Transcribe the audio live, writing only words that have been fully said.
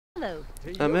Hello. Do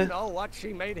you Come here. know what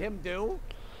she made him do?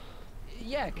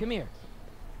 Yeah, come here.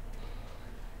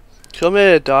 Come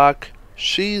here, Doc.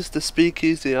 She's the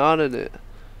speakeasy on in it.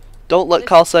 Don't let Listen,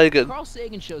 Carl Sagan. Carl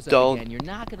Sagan shows up Don't. again. You're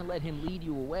not gonna let him lead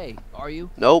you away, are you?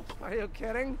 Nope. Are you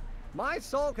kidding? My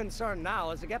sole concern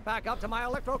now is to get back up to my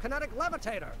electrokinetic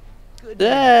levitator. Good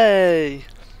man. Yay!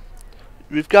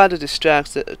 We've got to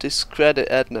discredit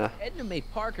Edna. Edna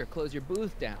made Parker close your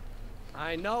booth down.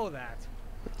 I know that.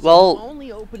 Well,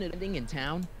 Only open it in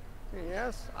town.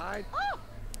 Yes, Oh!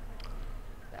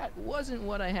 That wasn't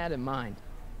what I had in mind.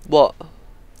 what?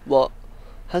 What?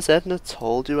 Has Edna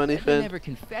told you Edna anything? never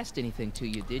confessed anything to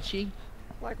you, did she?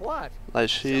 Like what? Like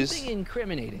she's... Something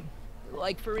incriminating.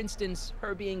 Like, for instance,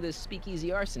 her being the speakeasy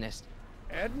arsonist.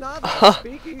 Edna, the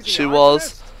speakeasy She was.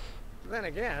 arsonist? Then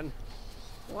again,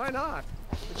 why not?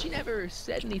 But she never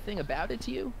said anything about it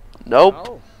to you? Nope.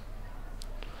 Oh,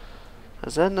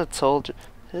 Has Edna told you?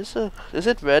 Is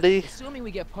it ready? Assuming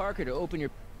we get Parker to open your...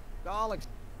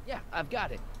 Yeah, I've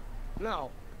got it. no.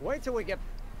 Wait till we get...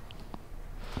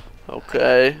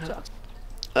 Okay. Talk-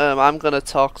 I'm gonna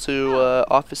talk to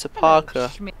Officer Parker.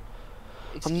 I'm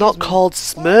Excuse not me. called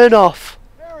Smirnoff.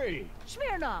 Harry!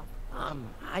 Smirnoff.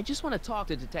 I just want to talk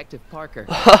to Detective Parker.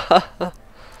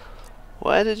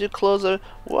 Why did you close her?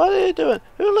 What are you doing?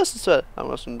 Who listens to it? I'm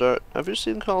listening to it. Have you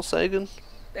seen Carl Sagan?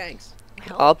 Thanks.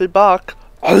 I'll be back.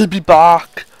 I'll be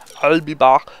back. I'll be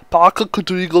back. Parker could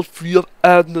wriggle free of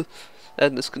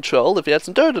Edna's control if he had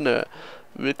some dirt in her.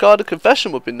 Record a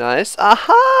confession would be nice.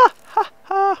 Aha! Ha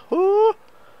ha! Hoo!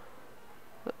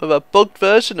 With a bugged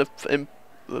version of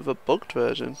with a bugged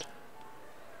version.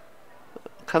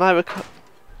 Can I record?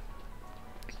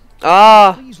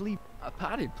 Ah! Please leave a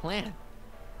potted plant.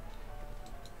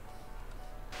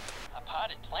 A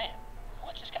potted plant?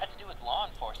 What's this got to do with law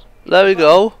enforcement? There we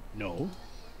go. No.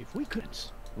 If we could...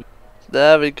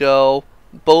 There we go.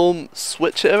 Boom.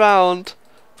 Switch it around.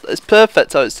 It's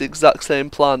perfect how it's the exact same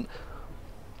plant.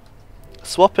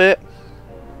 Swap it.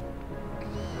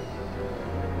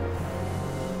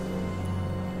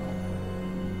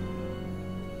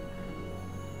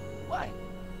 What?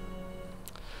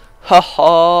 Ha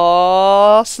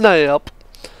ha! Snap.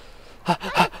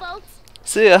 Hi, folks.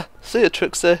 See ya,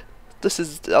 Trixie. This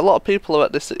is a lot of people are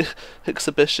at this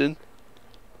exhibition.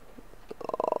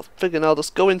 Oh, figuring I'll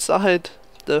just go inside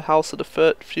the house of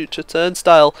the future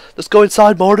turnstile. Let's go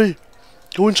inside, Marty.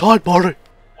 Go inside, Marty.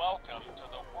 Welcome to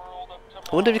the world of tomorrow.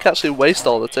 I wonder if you can actually waste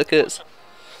all the tickets.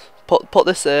 Put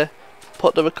this here.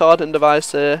 Put the recording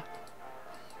device here.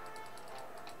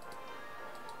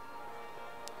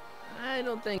 I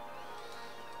don't think...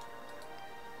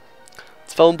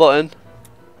 It's phone button.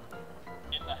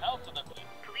 In the house of the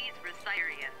Please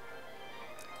retire.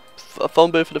 A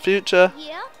phone booth for the future.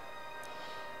 Yeah?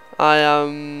 I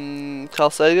am Carl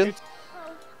Sagan.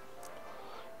 Oh,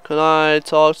 Can I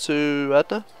talk to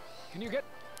Edna? Can you get...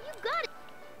 you got it.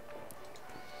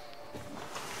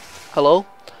 Hello?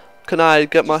 Can I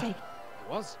get my... Say,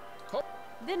 Was?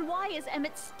 then why is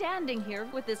Emmett standing here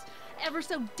with this ever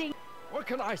so ding? What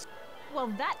can I... Well,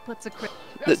 that puts a crit.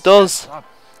 It does.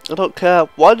 I don't care.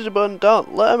 Why did you burn it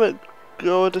down? Let him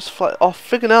go and just fly. Oh,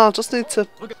 figuring out. I just need to...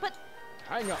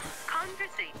 Hang on.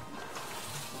 Conversation.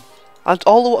 And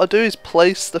all I want to do is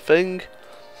place the thing.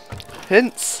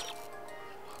 Hints.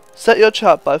 Set your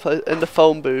chat by in the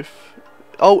phone booth.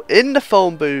 Oh, in the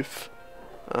phone booth.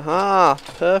 Aha,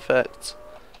 perfect.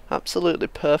 Absolutely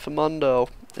perfemondo.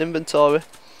 Inventory.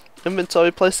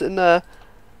 Inventory, place it in there.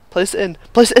 Place it in.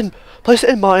 Place it in. Place it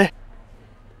in, Marty.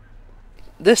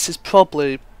 This is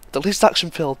probably the least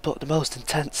action filled but the most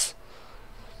intense.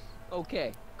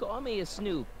 Okay, call me a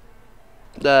snoop.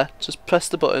 There, just press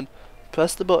the button.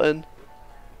 Press the button.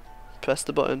 Press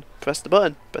the button. Press the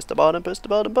button. Press the button. Press the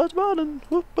button. Press the button.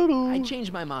 Whoop-a-doo. I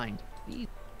changed my mind.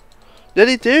 Did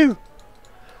he do?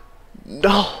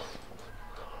 No.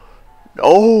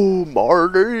 No,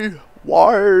 Marty.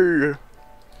 Why?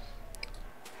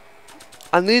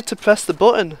 I need to press the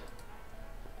button.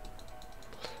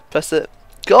 Press it.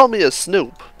 Call me a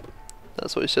Snoop.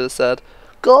 That's what he should have said.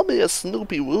 Call me a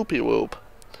Snoopy Whoopy Whoop.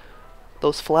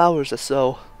 Those flowers are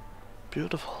so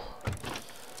beautiful.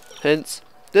 Hints.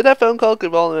 Did that phone call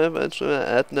give all the information to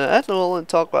Edna? Edna will only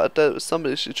talk about a date with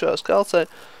somebody she trusts. Carl say.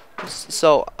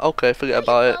 So, okay, forget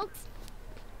about it. Folks.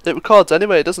 It records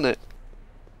anyway, doesn't it?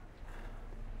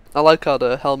 I like how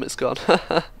the helmet's gone.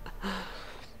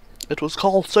 It was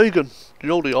Carl Sagan, you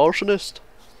know, the arsonist.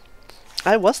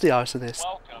 I was the arsonist.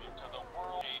 welcome to the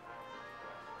world.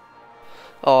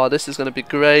 Oh, this is gonna be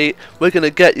great. We're gonna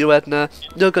get you, Edna.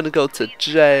 You're gonna go to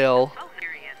jail.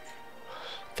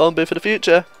 Phone booth for the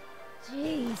future.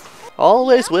 Jeez.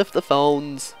 Always with the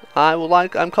phones.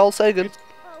 I'm called Sagan.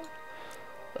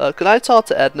 Can I talk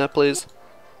to Edna, please?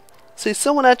 See,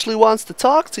 someone actually wants to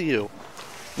talk to you.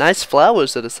 Nice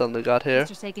flowers that has suddenly got here.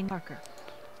 Mr. Sagan Parker.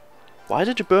 Why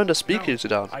did you burn the speakeasy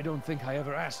down? I don't think I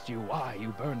ever asked you why you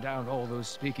burned down all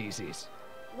those speakeasies.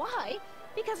 Why?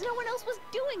 Because no one else was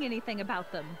doing anything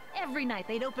about them. Every night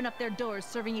they'd open up their doors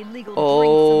serving illegal drinks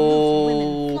and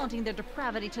loose women, flaunting their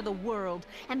depravity to the world,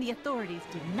 and the authorities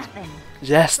did nothing.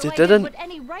 Yes, So they I did didn't. what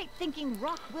any right-thinking,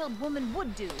 rock-willed woman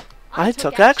would do. I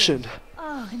took action.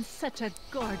 Oh, and such a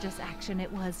gorgeous action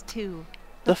it was, too.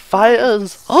 The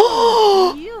fighters.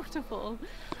 Oh! Beautiful.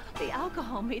 The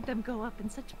alcohol made them go up in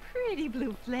such pretty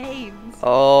blue flames.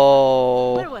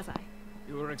 Oh. Where was I?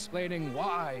 You were explaining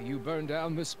why you burned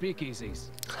down the speakeasies.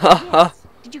 Yes.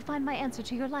 Did you find my answer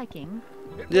to your liking?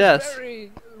 It was Yes.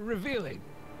 very revealing.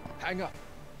 Hang up.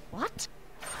 What?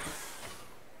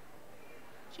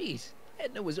 Jeez,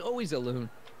 Edna was always a loon.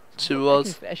 She That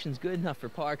was. confession's good enough for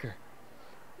Parker.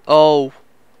 Oh.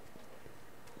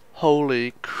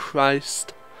 Holy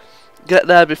Christ. Get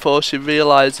there before she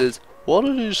realizes, what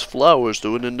are these flowers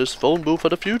doing in this phone booth for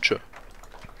the future?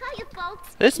 Hiya,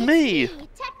 folks. It's me.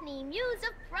 Techne, Muse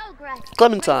of Progress.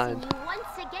 Clementine. Gracing you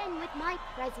once again with my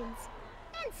presents.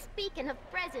 And speaking of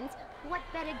presents, what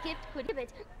better gift could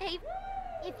it? Hey,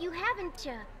 if you haven't,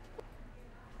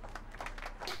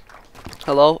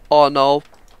 Hello? Oh no.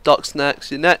 Doc's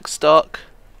next. You're next, Doc.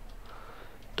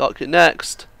 Doc, you're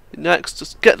next. You're next.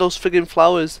 Just get those friggin'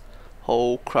 flowers.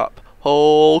 Oh crap.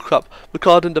 Oh crap.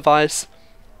 Recording device.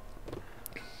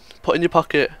 Put in your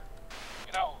pocket.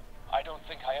 You know, I don't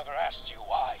think I ever asked you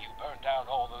why you burned down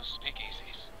all those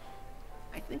speakeasies.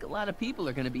 I think a lot of people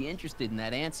are going to be interested in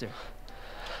that answer.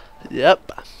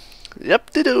 Yep. Yep,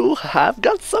 they do. I've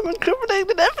got some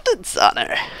incriminating evidence on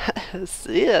her.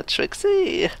 See ya,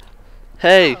 Trixie.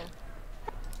 Hey. Oh.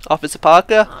 Officer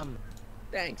Parker?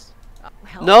 Thanks.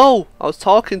 Well, No! I was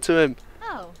talking to him.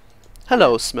 Oh.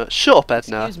 Hello, Smith. Shut up,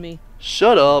 Edna. Excuse me.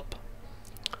 Shut up.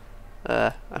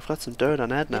 I've got some dirt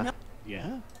on Edna.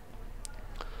 Yeah?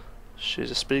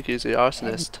 She's a speakeasy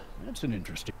arsonist. That's an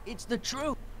interesting... It's the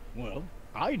truth. Well,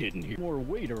 I didn't hear more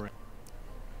weight around.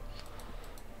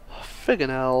 Friggin'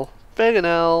 hell. Friggin'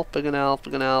 hell. Friggin' hell.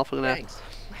 Friggin' hell. Friggin' hell. Thanks.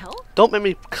 Well? Don't make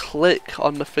me click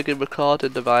on the friggin'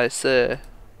 recording device there.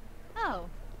 Oh.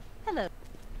 Hello.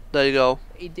 There you go.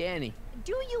 Hey, Danny.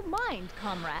 Do you mind,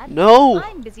 comrade? No!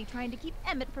 I'm busy trying to keep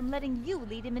Emmett from letting you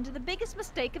lead him into the biggest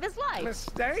mistake of his life.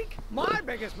 Mistake? My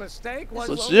biggest mistake was...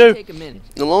 Was Well, you. Take a minute.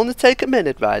 It'll only take a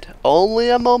minute, right?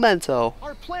 Only a memento.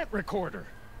 Our plant recorder.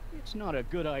 It's not a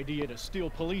good idea to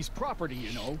steal police property,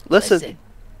 you know. Listen.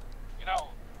 You know,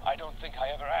 I don't think I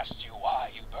ever asked you why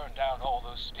you burned down all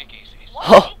those speakeasies.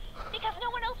 Why? Because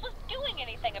no one else was doing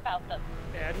anything about them.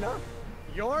 Edna?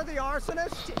 You're the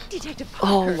arsonist? Detective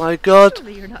Parker. Oh my god.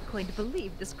 Surely you're not going to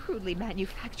believe this crudely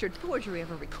manufactured forgery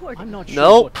of a recording. I'm not sure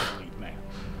Nope. what to believe, ma'am.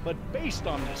 But based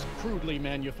on this crudely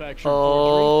manufactured Oh.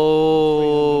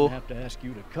 forgery, I'm gonna have to ask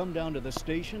you to come down to the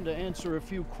station to answer a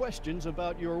few questions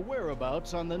about your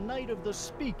whereabouts on the night of the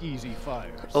speakeasy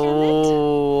fires.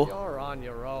 Oh. You're on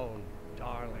your own,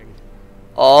 darling.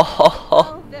 Oh.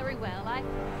 Oh, very well.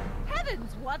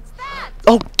 Heavens, what's that?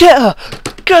 Oh, get her!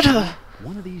 Get her!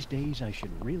 One of these days, I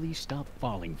should really stop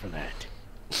falling for that.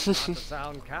 Not to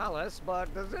sound callous,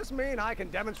 but does this mean I can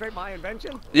demonstrate my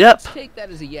invention? Yep. Take that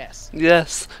as a yes.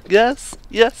 Yes. Yes.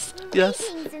 Yes. Yes.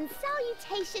 Greetings and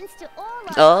salutations to all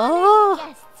our Oh. honored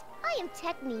guests. I am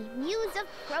Techne, Muse of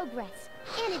Progress,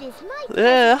 and it is my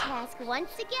Yeah. pleasure task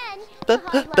once again Ba- to ba-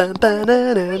 highlight ba- one of ba- the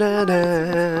na- great na- minds na-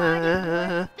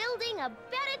 inspired building a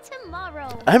better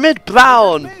tomorrow. Emmett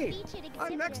Brown. Me. Featured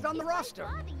I'm exhibitor next on the is by roster.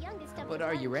 far the youngest of But the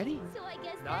are you bunch, ready? so I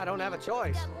guess No, I that don't have a means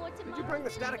choice. we've got more Did you tomorrow bring the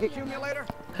than static we accumulator?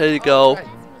 Here you go. Right.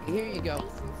 Here you go.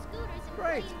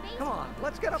 Great. Come on,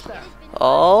 let's get up there.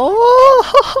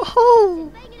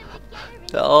 Oh.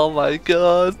 Oh my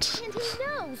god. And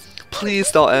who knows?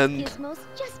 Please don't end. Gizmos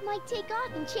just might take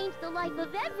off and change the life of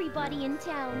everybody in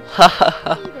town. Ha ha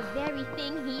ha. Be the very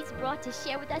thing he's brought to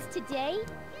share with us today.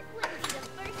 This wouldn't be the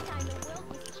first time the world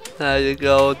was changed. There you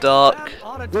go, Doc. That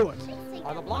ought to do it.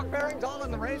 Are the block bearings all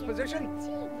in the raised position?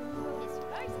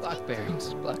 Block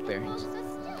bearings. Block bearings.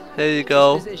 Here you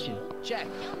go. Position. Check.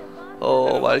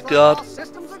 Oh my Looks like all god.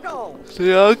 systems are go.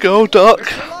 There you go, Doc.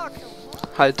 Good luck.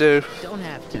 I do. Don't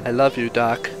have to. I love you,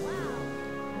 Doc.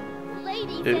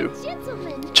 Ladies Ew. and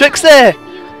gentlemen, Trixie! I give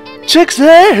you Emmett Trixie!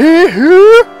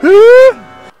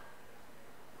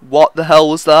 What the hell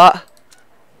was that?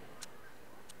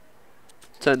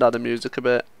 Turn down the music a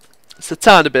bit. It's a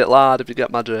tiny bit loud if you get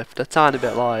my drift. A tiny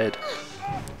bit loud.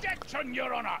 Objection,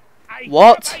 Your Honor! I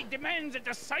What? hereby demand that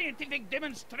the scientific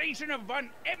demonstration of one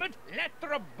Emmett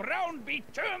Lathrop Brown be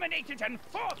terminated and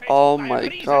forfeited Oh by my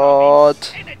reason God. of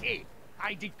insanity.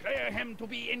 I declare him to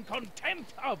be in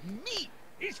contempt of me,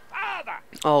 his father.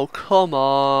 Oh, come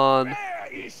on. Where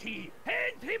is he?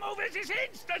 Hand him over this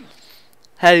instant.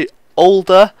 Hey,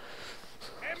 older.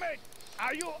 Emmett,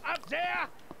 are you up there?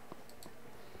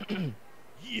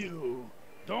 You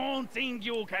don't think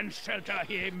you can shelter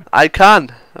him? I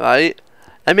can, right?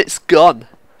 Emmett's gone.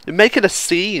 You're making a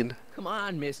scene. Come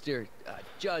on, Mr.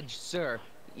 Judge, sir.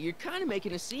 You're kind of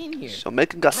making a scene here. You're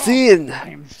making a scene.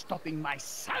 I'm stopping my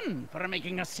son from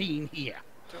making a scene here.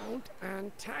 Don't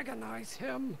antagonize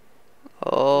him.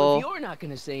 Well, Oh, if you're not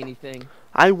going to say anything.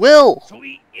 I will. So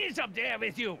he is up there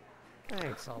with you.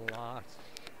 Thanks a lot.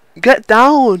 Get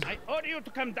down. I order you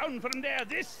to come down from there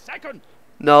this second.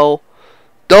 No.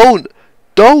 Don't.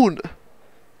 Don't.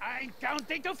 I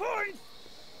counting to 4.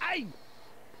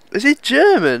 Is he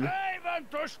German? I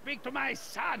want to speak to my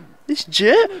son. He's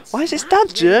German. Why is his Not dad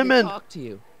ready to German? talk to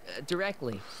you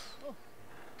directly.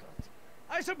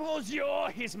 I suppose you're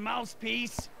his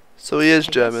mouthpiece. So he is I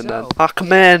guess German then. so. Ah,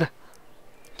 come in.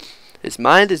 His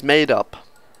mind is made up.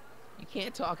 You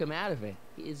can't talk him out of it.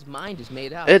 His mind is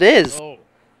made up. It is. So,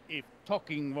 if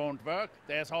talking won't work,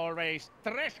 there's always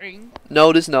threshing.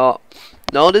 No, there's not.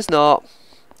 No, there's not.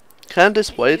 Can't this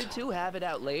You wait? two have it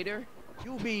out later.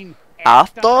 You mean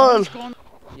After? he's gone?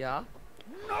 Yeah.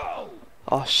 No!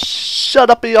 Oh, shut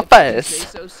up in your If you say face.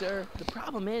 so, sir. The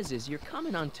problem is you're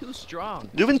coming on too strong.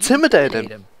 You intimidate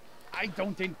intimidate him. I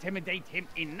don't intimidate him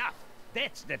enough.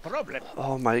 That's the problem.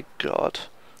 Oh my god.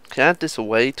 Can't this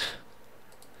wait?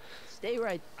 Stay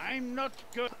right, I'm not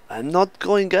good. I'm not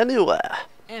going anywhere.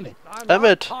 Emmett. I'm Emmett.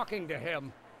 not talking to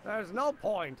him. There's no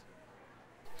point.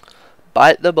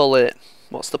 Bite the bullet.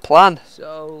 What's the plan?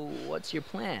 So, what's your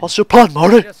plan? What's your plan,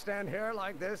 Murray? Just stand here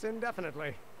like this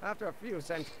indefinitely. After a few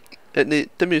cents.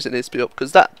 The music needs to be up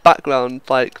because that background,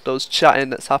 like those chatting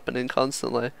that's happening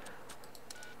constantly.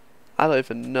 I don't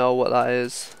even know what that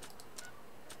is.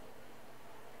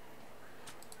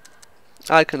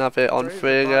 I can have it on The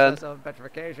free again. process of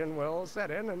petrification will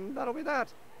set in, and that'll be that.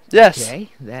 Yes, Okay,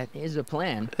 that is a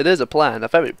plan. it is a plan. A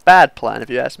very bad plan, if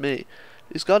you ask me.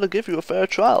 He's got to give you a fair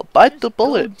trial. Bite the Go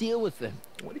bullet. deal with them.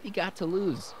 What have you got to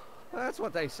lose? That's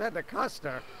what they said to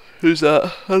Custer. Who's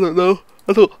that? I don't know.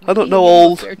 I don't You know give him a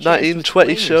old fair chance to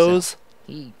 1920 explain yourself. shows.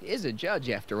 He is a judge,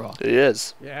 after all. He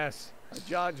is. Yes, a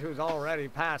judge who's already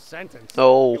passed sentence. He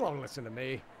Oh. won't listen to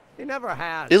me. He never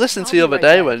has. He listened to I'll you be the other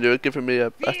right day back. when you were giving me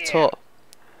a Fear. talk.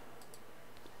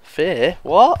 Fear?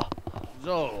 What?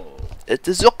 So, It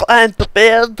is your client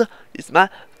prepared. His man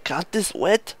can't this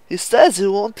wet. He says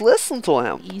you won't listen to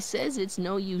him. He says it's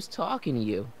no use talking to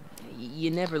you.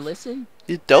 You never listen?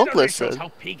 You don't that only shows listen. how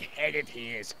pig-headed he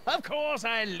is. Of course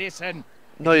I listen.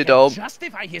 No, you If he can don't.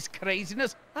 justify his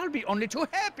craziness, I'll be only too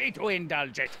happy to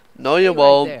indulge it. No, you Stay right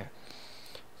won't. there.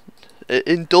 It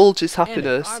indulges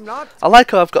happiness. I'm not. I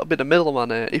like how I've got to be the middleman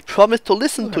here. He promised to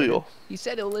listen to you. He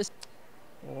said he'll listen.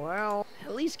 Well,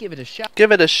 At least give it a shot.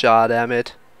 Give it a shot,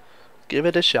 Emmett. Give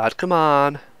it a shot. Come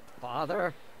on.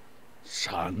 Father,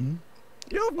 Son?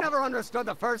 you've never understood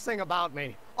the first thing about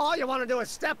me. All you want to do is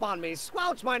step on me,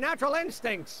 squelch my natural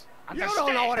instincts. You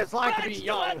don't know what it's like to be Understand.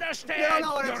 young. Understand. You don't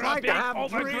know what it's You're a like to big, have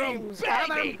overgrown dreams, to have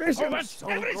baby who ambitions wants so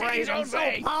everything great his and own so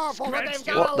way. powerful that they've Scratch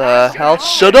got What to the lash hell? out.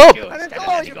 Shut up! And it's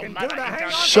all you can do to hang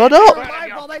on Shut to up! your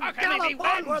life while they gallop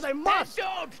on where they must.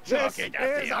 Don't This talk it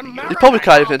is out. America. You probably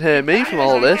can't even hear me from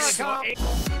all this.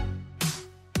 America.